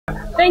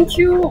Thank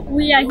you.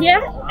 We are here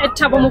at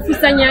Thabo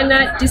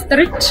Mofutsanyana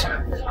District.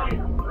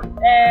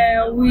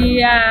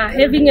 We are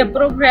having a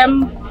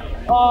program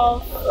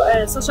of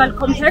social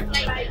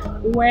compact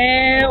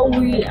where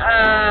we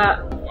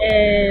are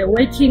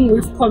working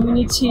with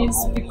communities,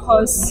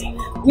 because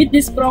with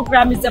this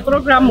program, it's a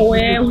program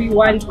where we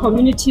want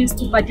communities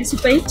to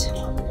participate,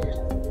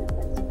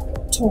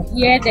 to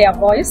hear their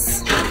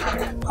voice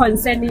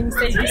concerning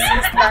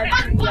services that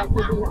we are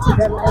giving to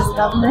them as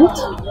government,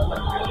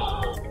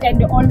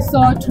 and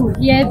also to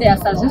hear their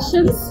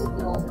suggestions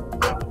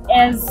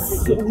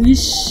as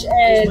which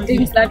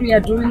things that we are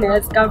doing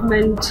as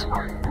government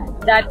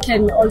that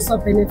can also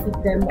benefit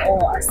them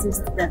or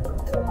assist them.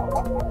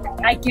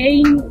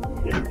 Again,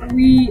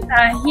 we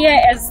are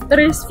here as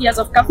 3 spheres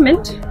of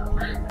government: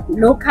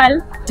 local,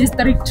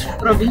 district,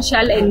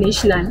 provincial and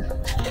national,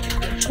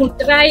 to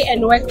try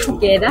and work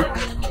together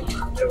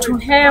to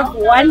have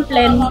one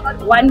plan,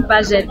 one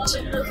budget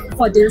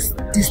for this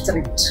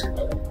district.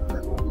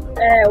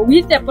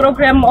 With the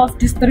program of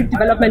district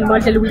development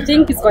model, we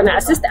think it's going to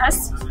assist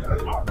us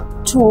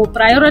to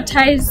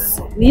prioritize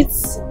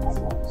needs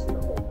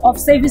of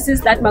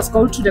services that must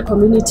go to the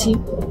community,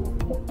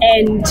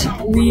 and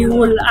we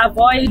will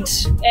avoid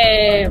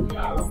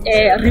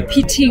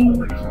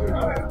repeating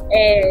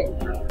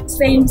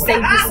same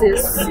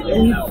services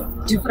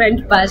with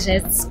different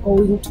budgets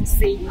going to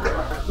same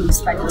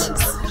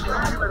municipalities.